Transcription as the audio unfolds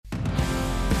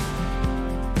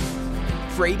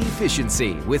Trade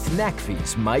Efficiency with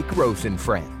NACFE's Mike Roth and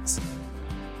Friends.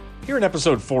 Here in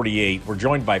episode 48, we're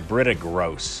joined by Britta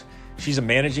Gross. She's a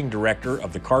managing director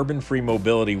of the carbon-free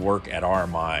mobility work at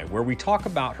RMI, where we talk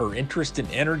about her interest in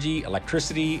energy,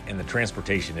 electricity, and the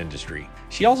transportation industry.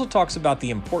 She also talks about the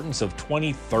importance of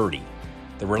 2030,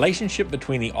 the relationship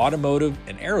between the automotive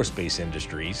and aerospace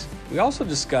industries. We also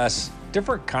discuss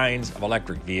different kinds of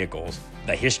electric vehicles,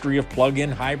 the history of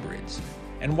plug-in hybrids,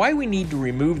 and why we need to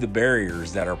remove the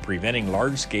barriers that are preventing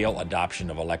large-scale adoption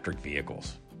of electric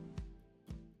vehicles.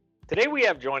 Today we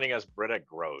have joining us Britta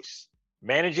Gross,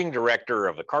 Managing Director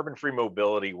of the Carbon-Free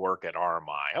Mobility work at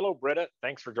RMI. Hello, Britta.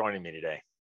 Thanks for joining me today.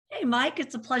 Hey, Mike.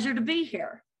 It's a pleasure to be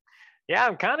here. Yeah,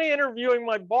 I'm kind of interviewing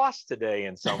my boss today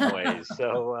in some ways,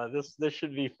 so this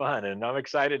should be fun, and I'm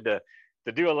excited to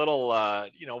do a little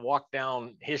walk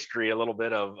down history, a little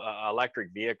bit of electric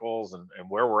vehicles and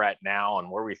where we're at now and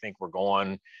where we think we're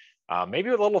going. Maybe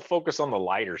with a little focus on the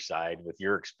lighter side with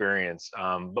your experience.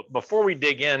 But before we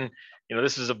dig in,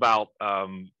 this is about,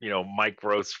 Mike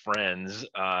Roth's friends.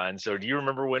 And so do you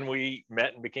remember when we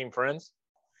met and became friends?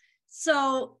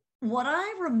 So what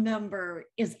I remember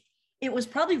is it was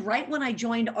probably right when I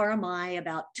joined RMI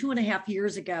about 2.5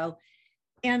 years ago.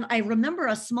 And I remember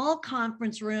a small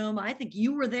conference room. I think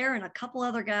you were there and a couple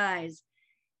other guys.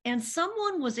 And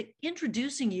someone was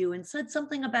introducing you and said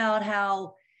something about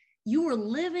how you were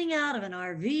living out of an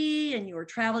RV and you were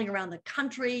traveling around the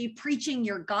country preaching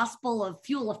your gospel of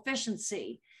fuel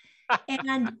efficiency.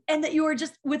 and that you were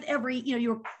just with every,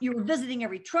 you were visiting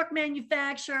every truck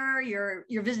manufacturer, you're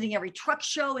visiting every truck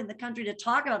show in the country to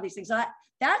talk about these things. So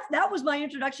that was my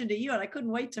introduction to you, and I couldn't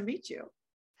wait to meet you.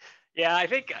 Yeah, I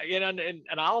think, and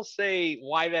I'll say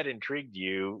why that intrigued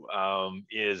you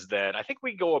is that I think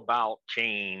we go about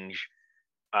change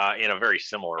in a very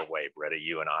similar way, Britta,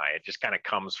 you and I. It just kind of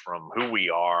comes from who we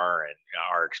are and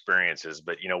our experiences.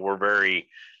 But, we're very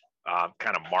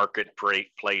kind of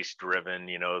marketplace driven.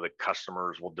 The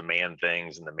customers will demand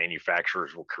things and the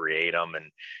manufacturers will create them. And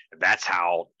that's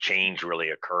how change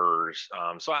really occurs.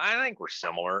 So I think we're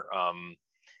similar.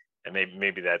 And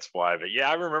maybe that's why. But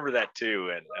yeah, I remember that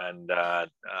too. And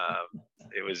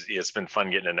it's been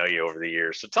fun getting to know you over the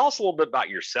years. So tell us a little bit about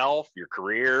yourself, your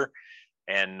career,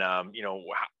 and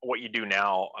what you do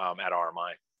now at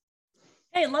RMI.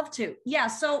 Hey, love to. Yeah.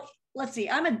 So let's see.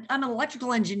 I'm an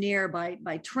electrical engineer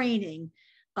by training.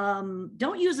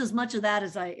 Don't use as much of that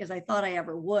as I thought I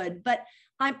ever would. But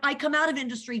I come out of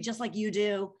industry just like you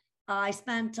do. I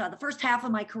spent the first half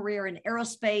of my career in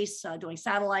aerospace, doing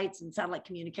satellites and satellite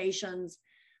communications.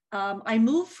 I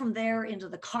moved from there into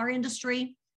the car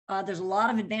industry. There's a lot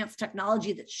of advanced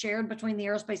technology that's shared between the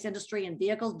aerospace industry and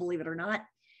vehicles, believe it or not.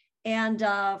 And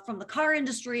from the car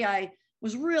industry, I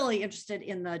was really interested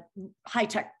in the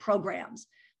high-tech programs.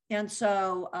 And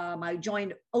so I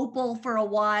joined Opel for a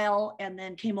while and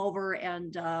then came over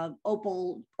and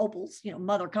Opel's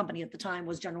mother company at the time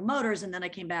was General Motors. And then I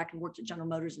came back and worked at General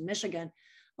Motors in Michigan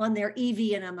on their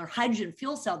EV and on their hydrogen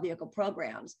fuel cell vehicle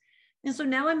programs. And so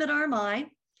now I'm at RMI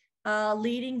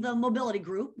leading the mobility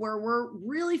group, where we're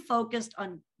really focused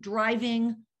on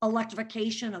driving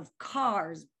electrification of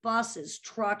cars, buses,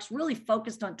 trucks, really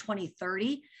focused on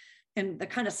 2030 and the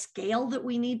kind of scale that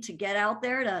we need to get out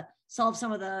there to solve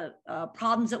some of the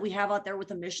problems that we have out there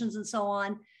with emissions and so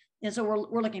on. And so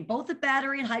we're looking both at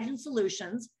battery and hydrogen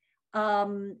solutions.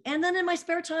 And then in my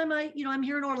spare time, I'm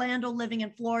here in Orlando, living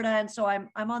in Florida. And so I'm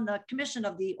on the commission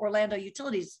of the Orlando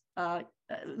Utilities.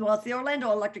 It's the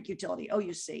Orlando Electric Utility,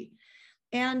 OUC.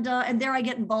 And there I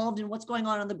get involved in what's going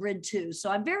on the grid too.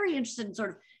 So I'm very interested in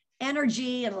sort of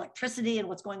energy and electricity and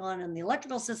what's going on in the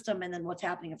electrical system, and then what's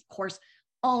happening, of course,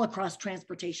 all across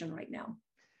transportation right now.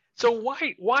 So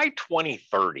why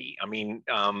 2030? I mean,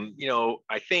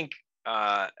 I think,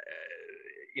 why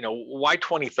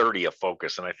 2030 a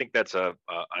focus? And I think that's an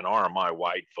RMI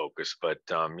wide focus, but,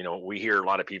 we hear a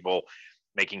lot of people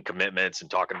making commitments and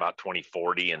talking about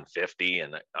 2040 and 50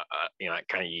 and,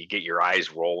 kind of you get your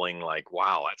eyes rolling like,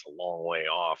 wow, that's a long way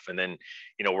off. And then,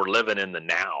 we're living in the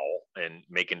now and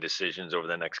making decisions over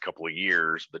the next couple of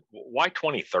years, but why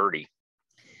 2030?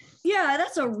 Yeah,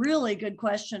 that's a really good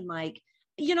question, Mike.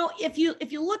 If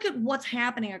you look at what's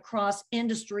happening across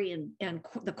industry and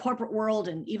the corporate world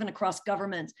and even across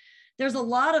governments, there's a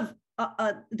lot of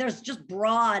there's just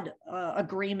broad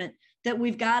agreement that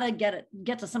we've got to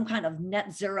get to some kind of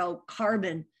net zero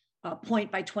carbon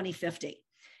point by 2050.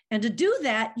 And to do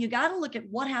that, you got to look at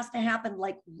what has to happen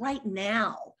like right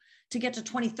now to get to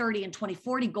 2030 and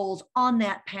 2040 goals on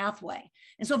that pathway.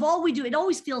 And so if all we do, it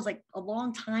always feels like a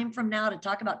long time from now to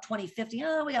talk about 2050.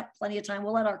 Oh, we got plenty of time.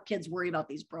 We'll let our kids worry about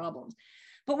these problems.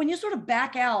 But when you sort of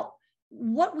back out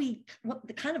what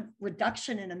the kind of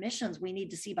reduction in emissions we need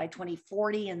to see by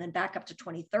 2040 and then back up to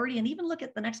 2030, and even look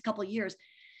at the next couple of years,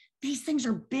 these things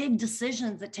are big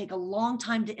decisions that take a long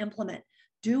time to implement.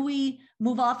 Do we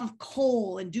move off of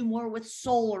coal and do more with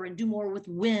solar and do more with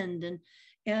wind?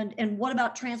 And what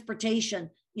about transportation?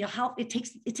 You know, how it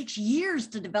takes years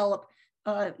to develop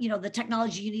the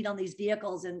technology you need on these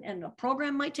vehicles, and a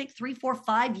program might take 3, 4,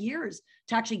 5 years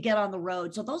to actually get on the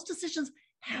road. So those decisions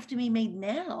have to be made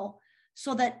now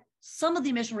so that some of the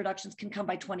emission reductions can come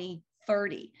by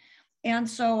 2030. And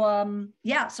so,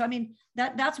 so I mean,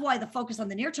 that's why the focus on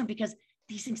the near term, because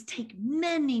these things take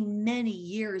many, many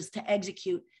years to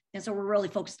execute. And so we're really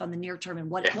focused on the near term and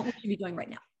what we should be doing right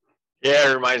now. Yeah,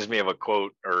 it reminds me of a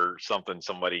quote or something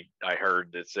somebody I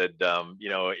heard that said,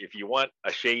 if you want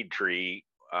a shade tree,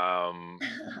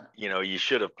 you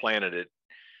should have planted it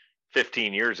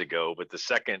 15 years ago, but the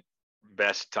second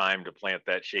best time to plant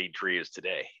that shade tree is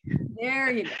today.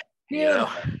 There you go.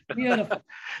 Beautiful. Beautiful.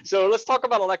 So let's talk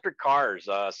about electric cars.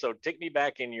 So take me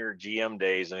back in your GM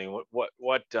days. I mean,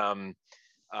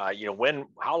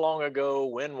 how long ago,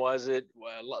 when was it?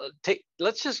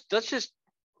 Let's just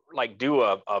like do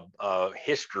a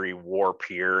history warp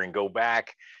here and go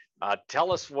back.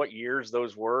 Tell us what years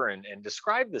those were, and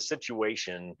describe the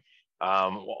situation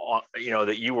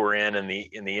that you were in and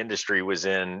the industry was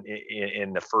in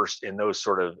those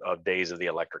sort of days of the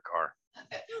electric car.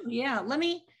 Yeah, let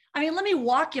me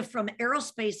walk you from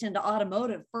aerospace into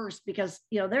automotive first, because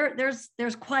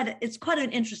there's quite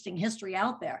an interesting history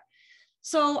out there.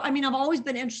 So I mean, I've always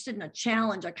been interested in a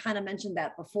challenge. I kind of mentioned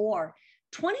that before.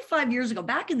 25 years ago,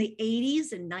 back in the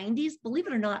 80s and 90s, believe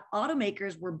it or not,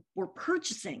 automakers were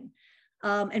purchasing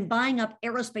and buying up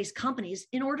aerospace companies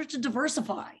in order to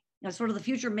diversify. Now, sort of the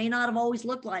future may not have always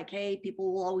looked like, hey,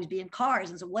 people will always be in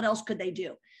cars. And so what else could they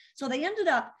do? So they ended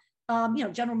up,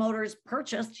 General Motors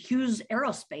purchased Hughes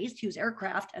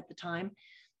Aircraft at the time.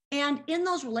 And in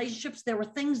those relationships, there were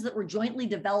things that were jointly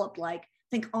developed, like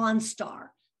think OnStar,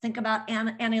 think about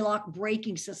anti-lock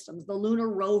braking systems, the lunar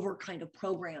rover kind of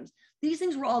programs. These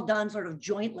things were all done sort of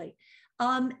jointly.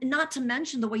 Not to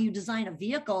mention the way you design a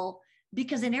vehicle,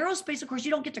 because in aerospace, of course,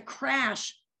 you don't get to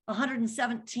crash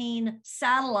 117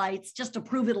 satellites just to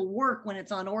prove it'll work when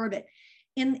it's on orbit.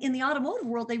 In the automotive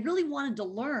world, they really wanted to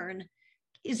learn,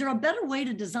 is there a better way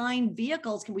to design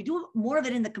vehicles? Can we do more of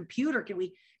it in the computer? Can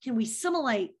we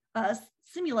simulate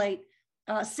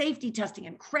safety testing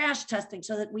and crash testing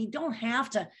so that we don't have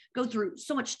to go through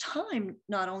so much time,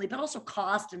 not only, but also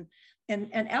cost and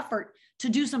effort to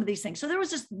do some of these things. So there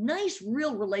was this nice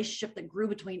real relationship that grew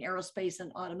between aerospace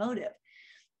and automotive.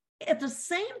 At the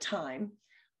same time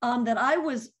that I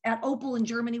was at Opel in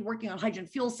Germany working on hydrogen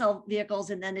fuel cell vehicles,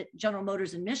 and then at General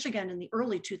Motors in Michigan in the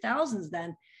early 2000s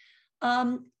then,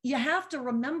 you have to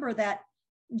remember that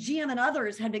GM and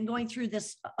others had been going through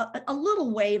this, a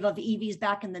little wave of EVs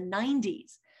back in the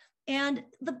 90s. And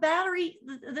the battery,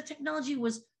 the technology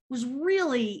was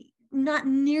really not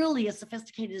nearly as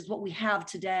sophisticated as what we have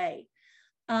today.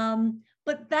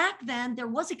 But back then there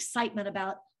was excitement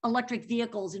about electric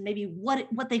vehicles and maybe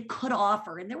what they could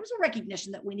offer. And there was a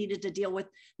recognition that we needed to deal with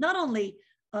not only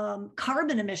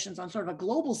carbon emissions on sort of a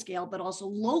global scale, but also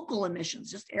local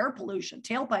emissions, just air pollution,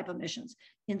 tailpipe emissions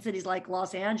in cities like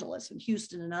Los Angeles and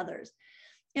Houston and others.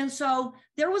 And so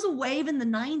there was a wave in the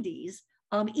 90s.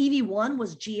 EV1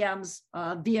 was GM's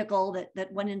vehicle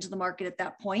that went into the market at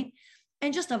that point,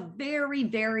 and just a very,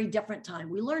 very different time.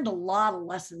 We learned a lot of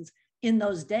lessons in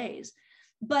those days.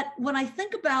 But when I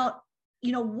think about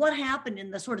what happened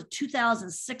in the sort of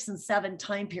 2006 and 7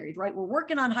 time period, right? We're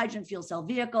working on hydrogen fuel cell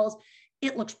vehicles.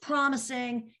 It looks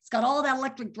promising. It's got all that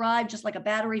electric drive, just like a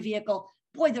battery vehicle.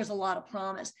 Boy, there's a lot of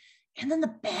promise. And then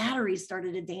the batteries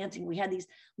started advancing. We had these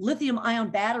lithium ion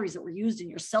batteries that were used in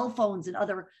your cell phones and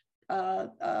other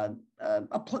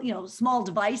small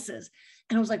devices.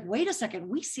 And I was like, wait a second,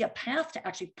 we see a path to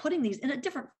actually putting these in a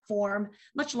different form,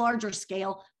 much larger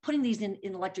scale, putting these in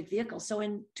electric vehicles. So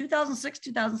in 2006,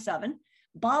 2007,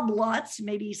 Bob Lutz,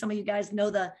 maybe some of you guys know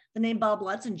the name Bob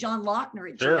Lutz, and John Lochner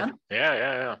at GM. Sure.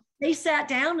 Yeah. They sat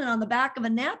down and on the back of a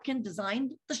napkin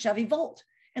designed the Chevy Volt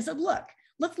and said, look,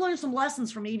 let's learn some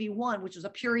lessons from EV1, which was a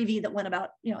pure EV that went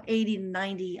about 80 to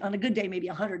 90, on a good day, maybe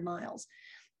 100 miles.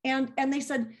 And they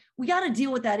said, we got to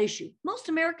deal with that issue. Most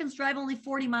Americans drive only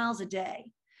 40 miles a day.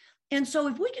 And so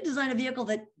if we could design a vehicle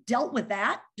that dealt with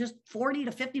that, just 40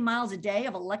 to 50 miles a day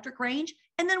of electric range,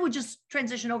 and then would just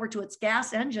transition over to its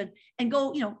gas engine and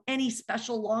go, any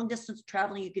special long distance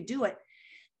traveling, you could do it.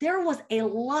 There was a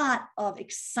lot of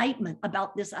excitement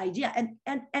about this idea.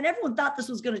 And everyone thought this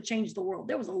was going to change the world.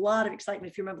 There was a lot of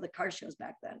excitement, if you remember the car shows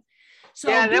back then. So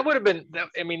yeah, that would have been,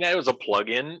 that was a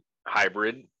plug-in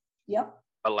hybrid Yep.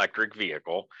 electric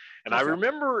vehicle. And That's I right.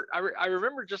 remember, I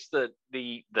remember just the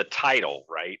title,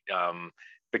 right?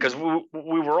 Because we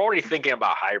were already thinking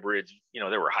about hybrids.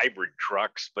 There were hybrid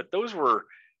trucks, but those were,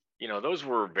 those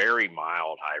were very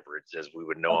mild hybrids as we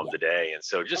would know Oh them yeah. today. And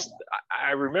so Oh, just, yeah.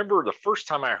 I remember the first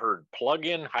time I heard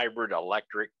plug-in hybrid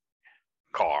electric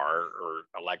car or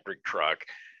electric truck.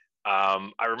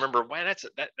 I remember, man,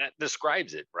 that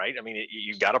describes it, right? I mean,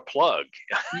 you got a plug.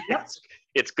 Yep.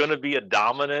 it's going to be a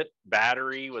dominant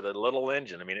battery with a little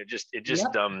engine. I mean, it just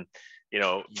Yep.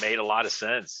 made a lot of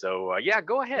sense. So yeah,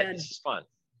 go ahead. Good. This is fun.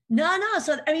 No, no.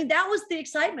 So, I mean, that was the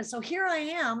excitement. So here I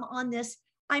am on this.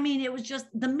 I mean, it was just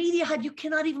the media hype. You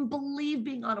cannot even believe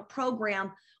being on a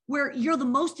program where you're the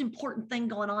most important thing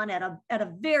going on at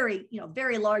a very,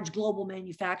 very large global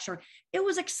manufacturer. It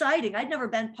was exciting. I'd never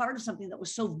been part of something that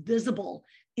was so visible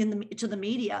to the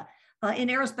media. In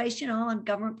aerospace, on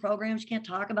government programs, you can't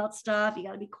talk about stuff. You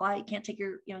got to be quiet.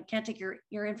 You can't take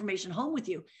your information home with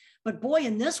you. But boy,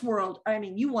 in this world, I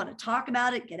mean, you want to talk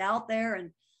about it, get out there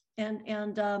and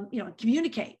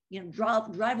communicate,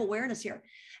 drive awareness here.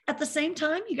 At the same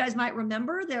time, you guys might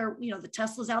remember the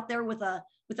Tesla's out there with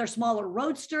their smaller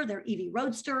Roadster, their EV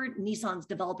Roadster. Nissan's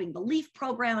developing the Leaf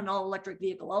program, an all-electric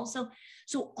vehicle also.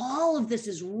 So all of this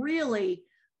is really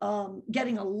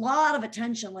getting a lot of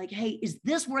attention. Like, hey, is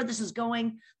this where this is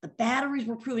going? The batteries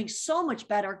were proving so much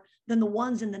better than the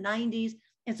ones in the 90s.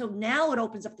 And so now it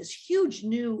opens up this huge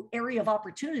new area of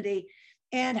opportunity.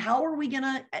 And how are we going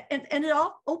to, and it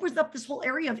all opens up this whole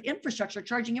area of infrastructure,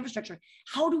 charging infrastructure.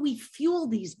 How do we fuel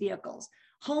these vehicles?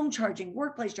 Home charging,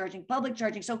 workplace charging, public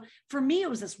charging. So for me, it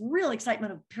was this real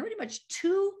excitement of pretty much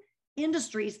two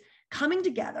industries coming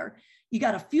together. You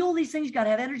got to fuel these things. You got to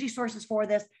have energy sources for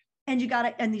this. And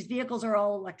and these vehicles are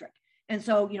all electric. And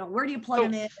so, where do you plug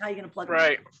them in? How are you going to plug them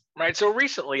in? Right. So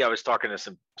recently I was talking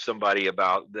to somebody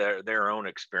about their own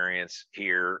experience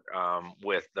here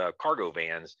with cargo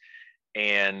vans.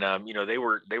 And they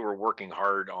were working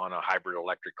hard on a hybrid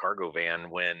electric cargo van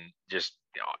when just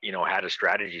had a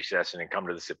strategy session and come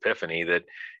to this epiphany that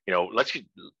let's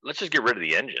just get rid of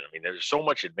the engine. I mean, there's so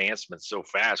much advancement so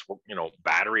fast.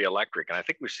 Battery electric, and I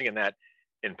think we're seeing that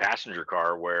in passenger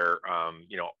car where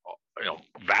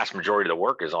vast majority of the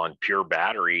work is on pure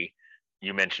battery.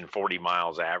 You mentioned 40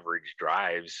 miles average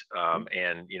drives,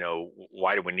 and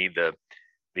why do we need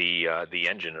the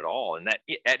engine at all? And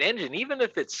that engine, even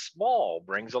if it's small,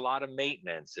 brings a lot of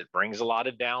maintenance. It brings a lot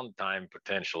of downtime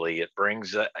potentially. It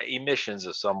brings emissions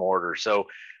of some order. So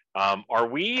are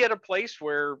we at a place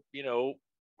where we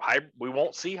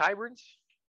won't see hybrids?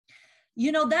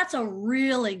 That's a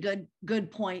really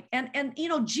good point. And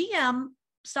GM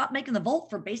stopped making the Volt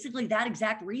for basically that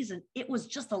exact reason. It was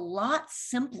just a lot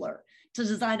simpler to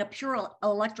design a pure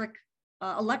electric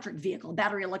vehicle,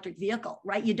 battery electric vehicle,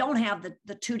 right? You don't have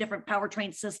the two different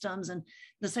powertrain systems and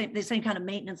the same kind of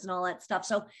maintenance and all that stuff.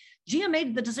 So GM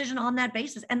made the decision on that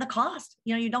basis, and the cost.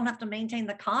 You don't have to maintain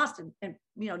the cost and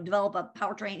develop a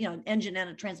powertrain, an engine and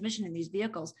a transmission in these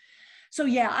vehicles. So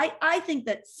yeah, I think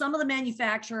that some of the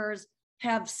manufacturers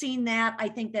have seen that. I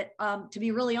think that to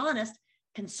be really honest,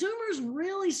 consumers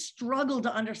really struggled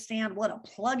to understand what a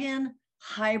plug-in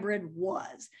hybrid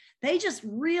was. They just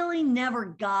really never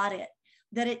got it.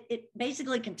 That it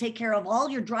basically can take care of all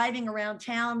your driving around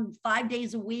town 5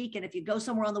 days a week. And if you go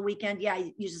somewhere on the weekend, yeah,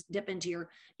 you just dip into your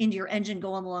engine,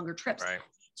 go on the longer trips. Right.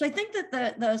 So I think that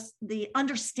the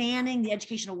understanding, the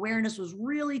education awareness was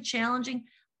really challenging.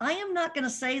 I am not going to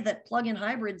say that plug-in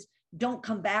hybrids don't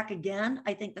come back again.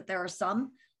 I think that there are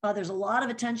some. There's a lot of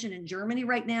attention in Germany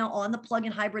right now on the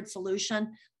plug-in hybrid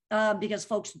solution because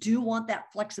folks do want that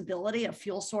flexibility of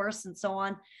fuel source and so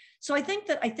on. So I think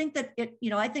that I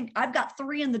think I've got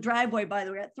 3 in the driveway, by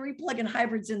the way, 3 plug-in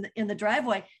hybrids in the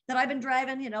driveway that I've been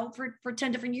driving, for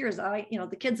 10 different years.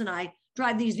 The kids and I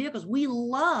drive these vehicles. We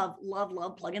love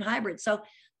plug-in hybrids. So,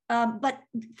 but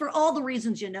for all the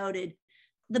reasons you noted,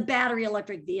 the battery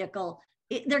electric vehicle,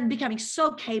 they're becoming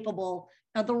so capable.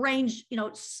 The range,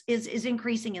 is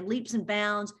increasing in leaps and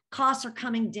bounds. Costs are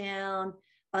coming down.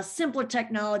 Simpler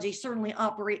technology, certainly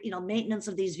maintenance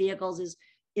of these vehicles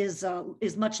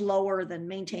is much lower than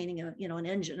maintaining an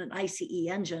engine, an ICE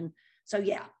engine. So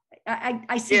yeah,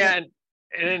 I see. Yeah,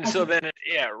 and so then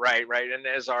right. And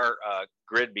as our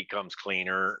grid becomes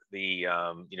cleaner, the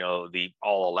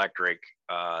all electric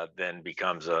then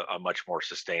becomes a much more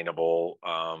sustainable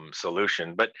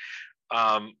solution. But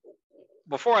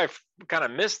before I kind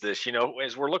of miss this,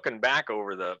 as we're looking back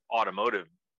over the automotive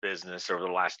business over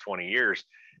the last 20 years,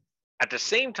 at the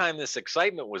same time this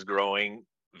excitement was growing,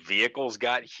 vehicles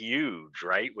got huge,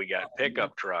 right? We got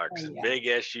pickup trucks and big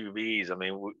SUVs. I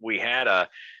mean, we had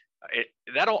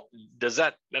does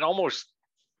that almost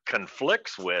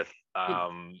conflicts with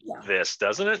this,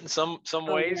 doesn't it, in some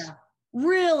ways? Yeah.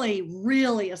 Really,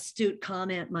 really astute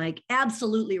comment, Mike.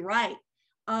 Absolutely right.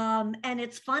 And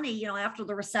it's funny, after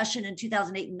the recession in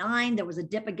 2008 and 9, there was a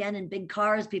dip again in big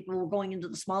cars. People were going into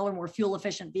the smaller, more fuel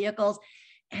efficient vehicles.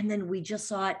 And then we just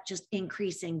saw it just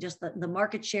increasing, just the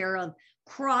market share of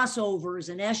crossovers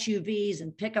and SUVs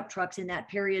and pickup trucks in that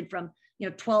period from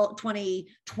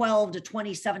 2012 to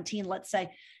 2017, let's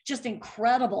say, just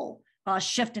incredible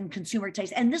shift in consumer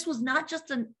taste. And this was not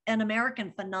just an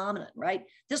American phenomenon, right?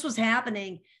 This was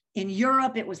happening in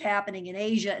Europe, it was happening in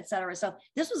Asia, et cetera. So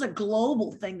this was a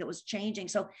global thing that was changing.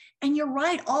 So, and you're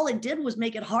right, all it did was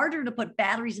make it harder to put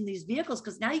batteries in these vehicles,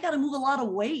 because now you got to move a lot of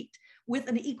weight with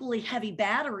an equally heavy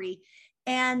battery,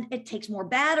 and it takes more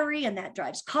battery, and that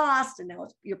drives cost. And now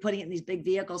you're putting it in these big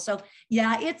vehicles. So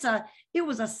yeah, it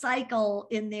was a cycle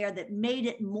in there that made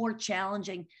it more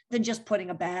challenging than just putting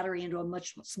a battery into a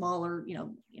much smaller,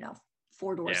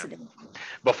 four-door sedan.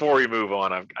 Before we move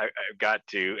on, I've got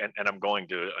to, and I'm going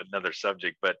to another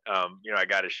subject, but I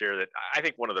got to share that I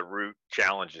think one of the root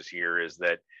challenges here is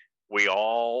that we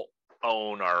all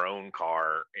own our own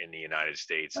car in the United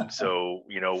States, and so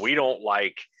we don't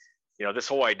like this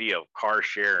whole idea of car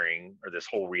sharing, or this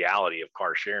whole reality of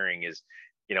car sharing is,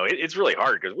 it's really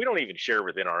hard because we don't even share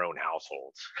within our own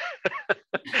households.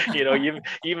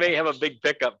 You may have a big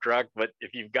pickup truck, but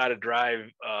if you've got to drive,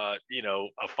 a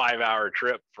 5-hour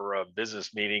trip for a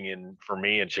business meeting for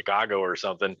me in Chicago or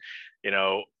something,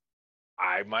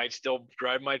 I might still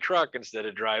drive my truck instead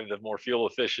of drive the more fuel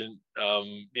efficient,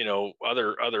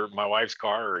 other my wife's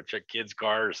car or a kid's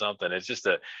car or something. It's just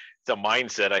a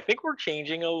mindset. I think we're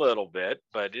changing a little bit,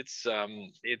 but it's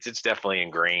definitely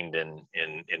ingrained in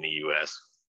the U.S.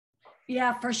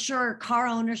 Yeah, for sure. Car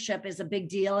ownership is a big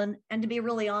deal. And to be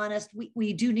really honest,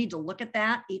 we do need to look at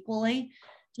that equally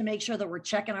to make sure that we're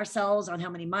checking ourselves on how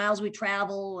many miles we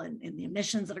travel and the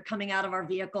emissions that are coming out of our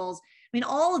vehicles. I mean,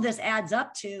 all of this adds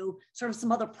up to sort of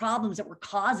some other problems that we're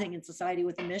causing in society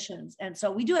with emissions. And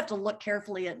so we do have to look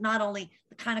carefully at not only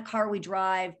the kind of car we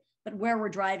drive, but where we're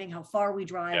driving, how far we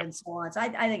drive, and so on. So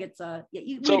I think it's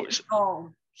all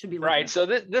should be right. So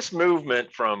this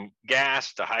movement from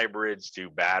gas to hybrids to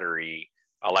battery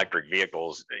electric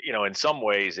vehicles, in some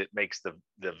ways it makes the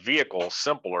vehicle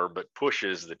simpler, but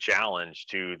pushes the challenge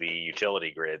to the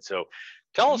utility grid. So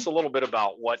tell us a little bit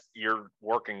about what you're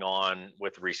working on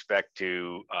with respect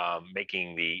to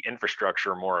making the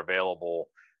infrastructure more available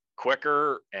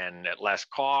quicker and at less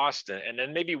cost, and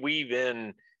then maybe weave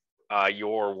in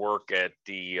your work at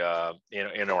the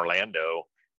in Orlando,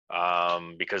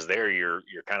 because there you're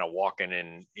kind of walking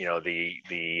in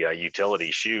the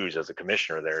utility shoes as a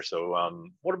commissioner there. So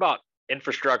what about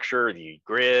infrastructure, the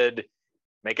grid,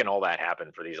 making all that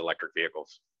happen for these electric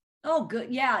vehicles? Oh,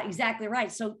 good. Yeah, exactly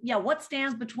right. So yeah, what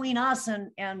stands between us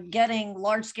and getting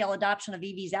large scale adoption of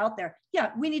EVs out there?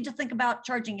 Yeah, we need to think about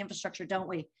charging infrastructure, don't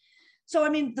we? So, I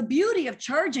mean, the beauty of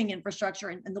charging infrastructure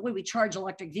and the way we charge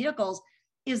electric vehicles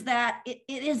is that it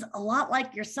is a lot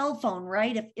like your cell phone,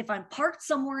 right? If I'm parked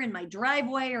somewhere in my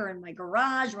driveway or in my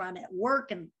garage, or I'm at work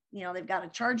and they've got a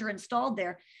charger installed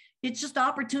there, it's just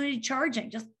opportunity charging.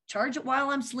 Just charge it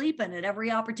while I'm sleeping at every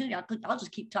opportunity. I'll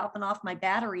just keep topping off my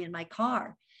battery in my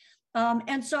car.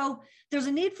 And so there's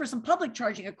a need for some public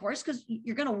charging, of course, because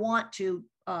you're going to want to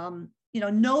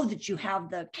know that you have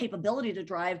the capability to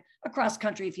drive across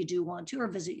country if you do want to, or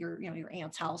visit your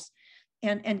aunt's house.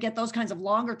 And get those kinds of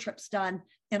longer trips done,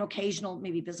 and occasional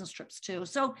maybe business trips too.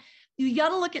 So you got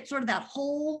to look at sort of that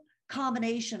whole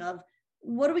combination of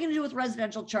what are we going to do with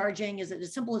residential charging? Is it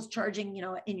as simple as charging,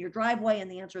 in your driveway? And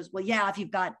the answer is, well, yeah, if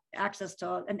you've got access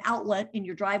to an outlet in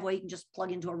your driveway, you can just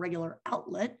plug into a regular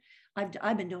outlet.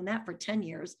 I've been doing that for 10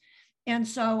 years. And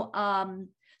so, so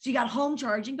you got home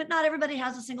charging, but not everybody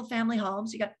has a single family home.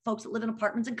 So you got folks that live in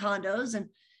apartments and condos,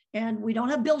 and we don't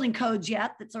have building codes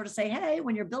yet that sort of say, hey,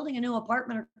 when you're building a new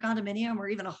apartment or condominium or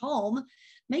even a home,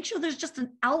 make sure there's just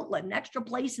an outlet, an extra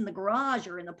place in the garage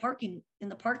or in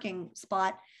the parking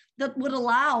spot that would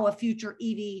allow a future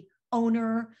EV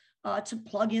owner to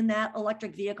plug in that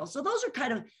electric vehicle. So those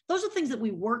are things that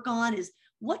we work on, is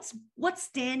what are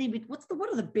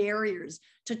the barriers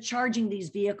to charging these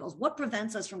vehicles? What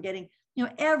prevents us from getting,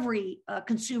 every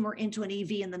consumer into an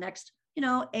EV in the next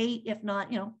 8, if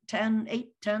not,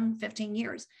 10, 15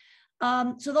 years.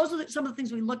 So those are some of the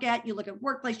things we look at. You look at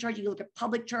workplace charging, you look at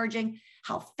public charging.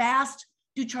 How fast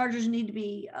do chargers need to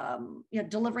be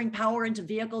delivering power into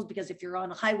vehicles? Because if you're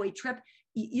on a highway trip,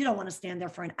 you don't want to stand there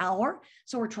for an hour.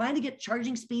 So we're trying to get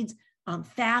charging speeds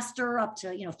faster, up to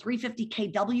 350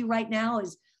 kW right now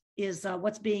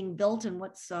what's being built and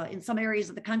what's in some areas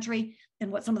of the country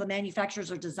and what some of the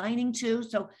manufacturers are designing to.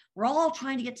 So we're all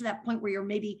trying to get to that point where you're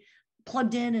maybe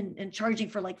plugged in and charging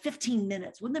for like 15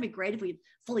 minutes. Wouldn't that be great if we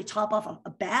fully top off a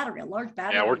battery, a large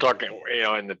battery? Yeah, we're talking,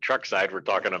 in the truck side, we're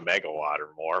talking a megawatt or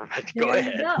more. But go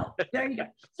ahead. There you go.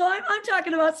 So I'm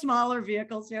talking about smaller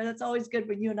vehicles here. That's always good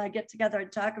when you and I get together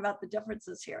and talk about the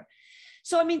differences here.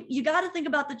 So, I mean, you got to think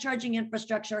about the charging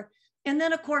infrastructure. And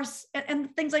then, of course,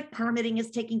 and things like permitting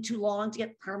is taking too long to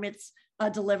get permits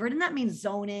delivered. And that means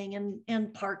zoning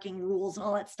and parking rules and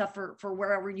all that stuff for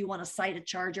wherever you want to site a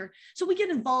charger. So we get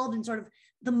involved in sort of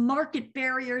the market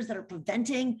barriers that are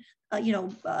preventing,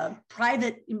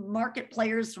 private market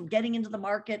players from getting into the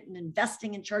market and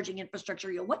investing in charging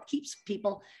infrastructure. What keeps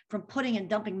people from putting and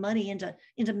dumping money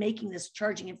into making this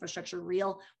charging infrastructure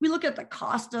real? We look at the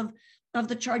cost of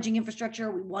the charging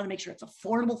infrastructure. We want to make sure it's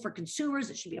affordable for consumers.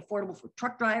 It should be affordable for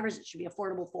truck drivers. It should be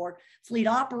affordable for fleet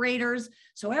operators.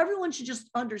 So everyone should just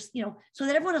so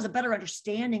that everyone has a better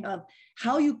understanding of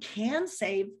how you can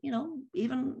save, even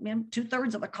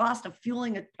 2/3 of the cost of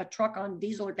fueling a truck on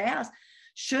diesel or gas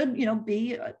should,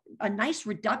 be a nice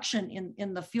reduction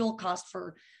in the fuel cost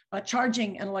for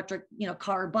charging an electric,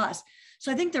 car or bus. So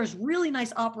I think there's really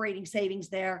nice operating savings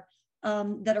there.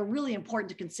 That are really important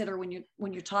to consider when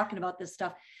you're talking about this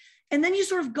stuff. And then you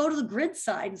sort of go to the grid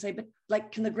side and say, but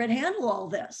like, can the grid handle all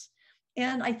this?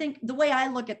 And I think the way I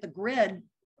look at the grid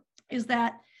is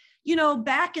that,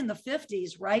 back in the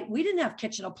 50s, right, we didn't have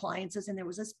kitchen appliances, and there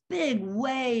was this big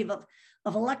wave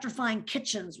of electrifying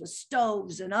kitchens with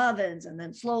stoves and ovens. And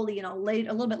then slowly, a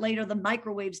little bit later, the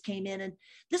microwaves came in, and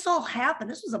this all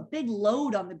happened. This was a big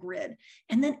load on the grid.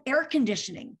 And then air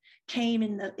conditioning came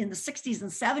in the 60s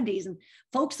and 70s, and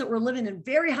folks that were living in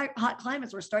very hot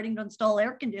climates were starting to install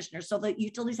air conditioners. So the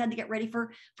utilities had to get ready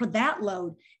for that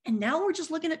load. And now we're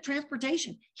just looking at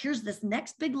transportation. Here's this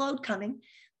next big load coming.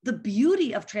 The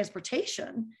beauty of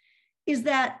transportation is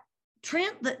that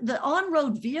the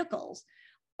on-road vehicles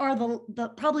are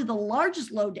probably the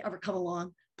largest load to ever come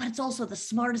along, but it's also the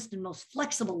smartest and most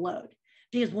flexible load.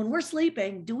 Because when we're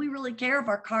sleeping, do we really care if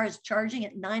our car is charging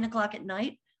at 9 o'clock at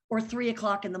night or 3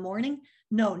 o'clock in the morning?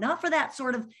 No, not for that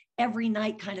sort of every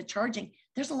night kind of charging.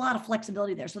 There's a lot of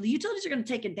flexibility there. So the utilities are going to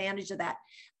take advantage of that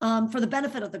for the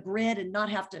benefit of the grid and not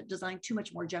have to design too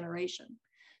much more generation.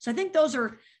 So I think those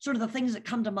are sort of the things that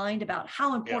come to mind about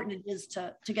how important it is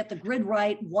to get the grid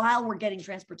right while we're getting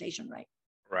transportation right.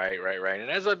 Right.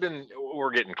 And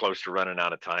we're getting close to running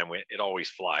out of time. It always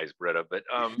flies, Britta. But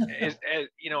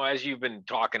as you've been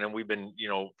talking and we've been,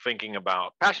 thinking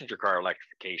about passenger car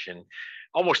electrification,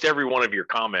 almost every one of your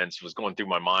comments was going through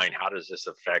my mind. How does this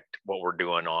affect what we're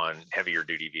doing on heavier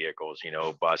duty vehicles,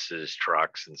 buses,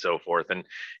 trucks, and so forth? And,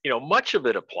 much of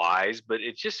it applies, but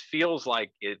it just feels like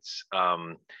it's,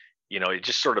 it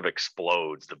just sort of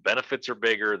explodes. The benefits are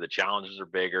bigger. The challenges are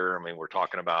bigger. I mean, we're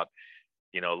talking about,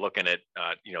 looking at,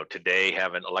 today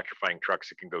having electrifying trucks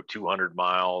that can go 200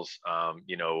 miles,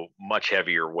 much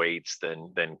heavier weights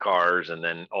than cars. And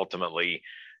then ultimately,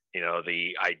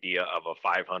 the idea of a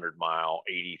 500 mile,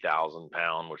 80,000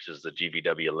 pound, which is the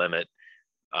GVW limit,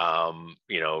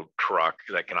 truck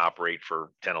that can operate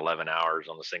for 10, 11 hours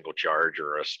on the single charge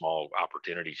or a small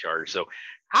opportunity charge. So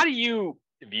how do you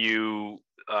view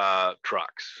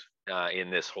trucks in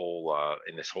this whole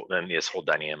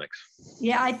dynamics?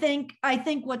 Yeah, I think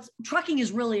trucking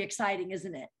is really exciting,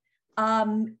 isn't it?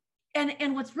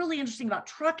 And what's really interesting about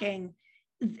trucking,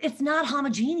 it's not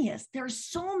homogeneous. There's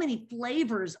so many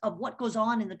flavors of what goes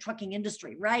on in the trucking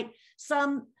industry, right?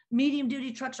 Some medium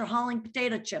duty trucks are hauling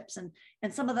potato chips, and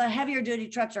some of the heavier duty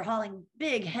trucks are hauling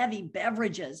big, heavy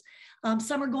beverages.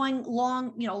 Some are going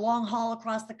long haul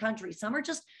across the country. Some are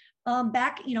just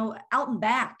back, out and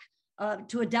back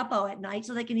to a depot at night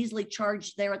so they can easily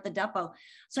charge there at the depot.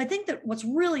 So I think that what's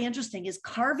really interesting is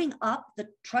carving up the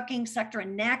trucking sector.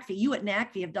 And NACFE, you at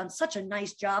NACFE have done such a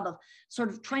nice job of sort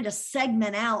of trying to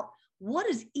segment out what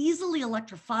is easily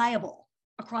electrifiable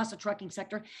across the trucking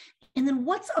sector. And then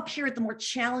what's up here at the more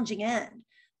challenging end.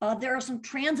 There are some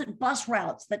transit bus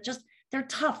routes that they're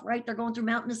tough, right? They're going through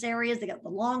mountainous areas. They got the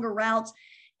longer routes.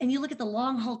 And you look at the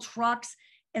long haul trucks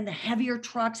and the heavier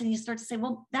trucks, and you start to say,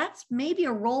 well, that's maybe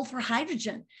a role for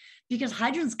hydrogen, because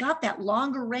hydrogen's got that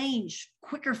longer range,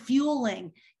 quicker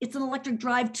fueling. It's an electric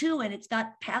drive too, and it's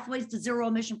got pathways to zero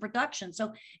emission production.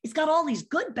 So it's got all these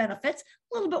good benefits,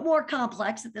 a little bit more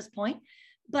complex at this point.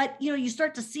 But you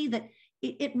start to see that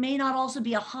it may not also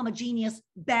be a homogeneous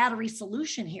battery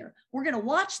solution here. We're going to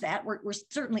watch that. We're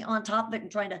certainly on top of it and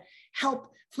trying to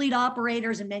help fleet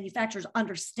operators and manufacturers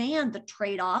understand the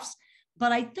trade-offs.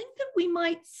 But I think that we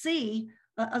might see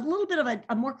a little bit of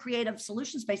a more creative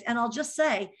solution space. And I'll just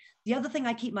say, the other thing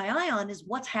I keep my eye on is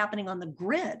what's happening on the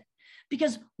grid.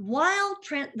 Because while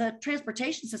the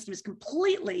transportation system is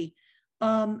completely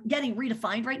getting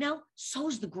redefined right now, so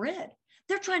is the grid.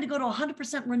 They're trying to go to 100%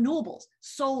 renewables,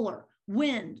 solar,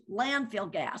 wind,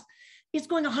 landfill gas. It's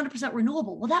going 100%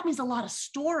 renewable. Well, that means a lot of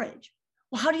storage.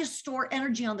 Well, how do you store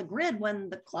energy on the grid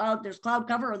when there's cloud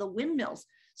cover or the windmills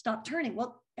stop turning?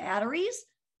 Well, batteries,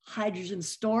 hydrogen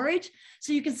storage.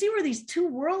 So you can see where these two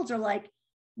worlds are like,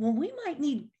 well, we might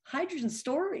need hydrogen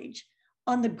storage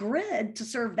on the grid to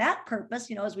serve that purpose,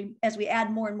 as we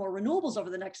add more and more renewables over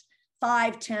the next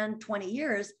 5, 10, 20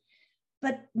 years.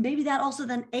 But maybe that also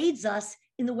then aids us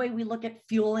in the way we look at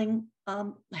fueling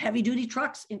heavy duty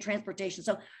trucks in transportation.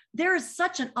 So there is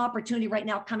such an opportunity right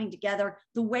now coming together,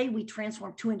 the way we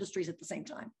transform two industries at the same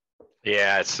time.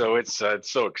 Yeah, so it's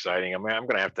so exciting. I mean, I'm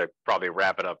going to have to probably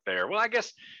wrap it up there. Well, I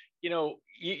guess,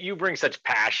 you bring such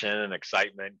passion and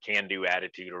excitement, can-do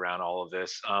attitude around all of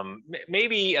this.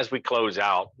 Maybe as we close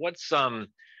out, what's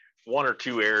one or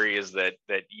two areas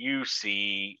that you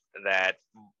see that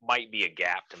might be a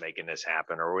gap to making this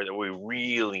happen, or that we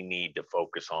really need to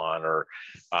focus on, or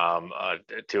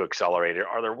to accelerate it?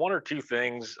 Are there one or two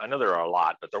things? I know there are a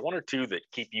lot, but there are one or two that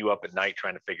keep you up at night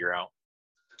trying to figure out?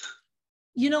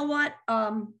 You know what?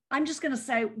 I'm just going to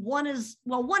say one is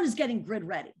getting grid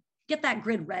ready. Get that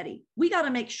grid ready. We got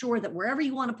to make sure that wherever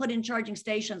you want to put in charging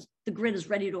stations, the grid is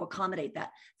ready to accommodate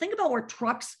that. Think about where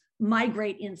trucks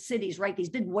migrate in cities, right? These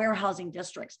big warehousing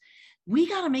districts. We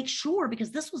got to make sure,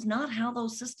 because this was not how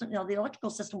those systems, the electrical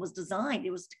system was designed.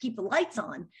 It was to keep the lights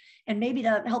on and maybe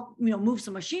to help, move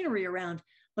some machinery around,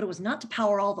 but it was not to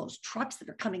power all those trucks that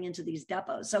are coming into these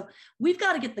depots. So we've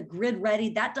got to get the grid ready.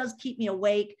 That does keep me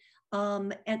awake.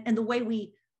 And the way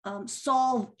we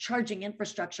solve charging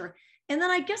infrastructure. And then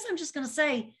I guess I'm just going to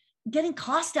say, getting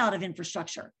cost out of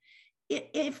infrastructure.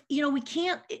 If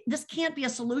this can't be a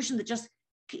solution that just,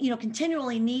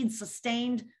 continually needs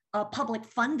sustained public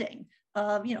funding,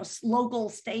 local,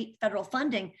 state, federal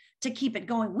funding to keep it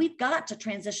going. We've got to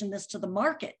transition this to the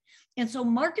market. And so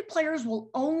market players will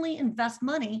only invest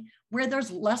money where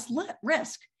there's less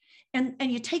risk. And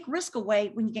you take risk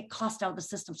away when you get cost out of the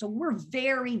system. So we're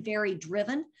very, very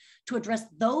driven to address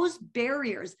those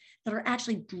barriers that are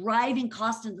actually driving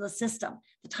cost into the system.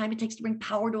 The time it takes to bring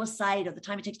power to a site, or the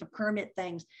time it takes to permit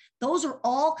things. Those are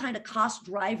all kind of cost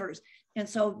drivers. And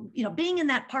so, being in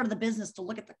that part of the business to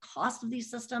look at the cost of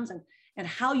these systems and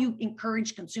how you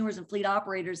encourage consumers and fleet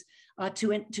operators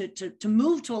to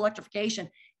move to electrification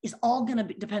is all going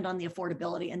to depend on the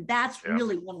affordability. And that's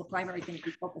really one of the primary things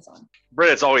we focus on.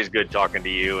 Britta, it's always good talking to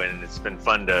you, and it's been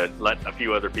fun to let a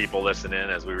few other people listen in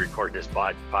as we record this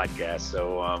podcast.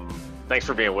 So thanks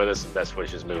for being with us, and best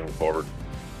wishes moving forward.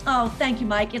 Oh, thank you,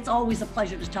 Mike. It's always a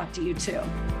pleasure to talk to you too.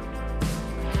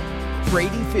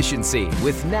 Freight Efficiency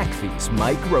with NACFE's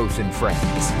Mike Gross and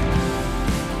Friends.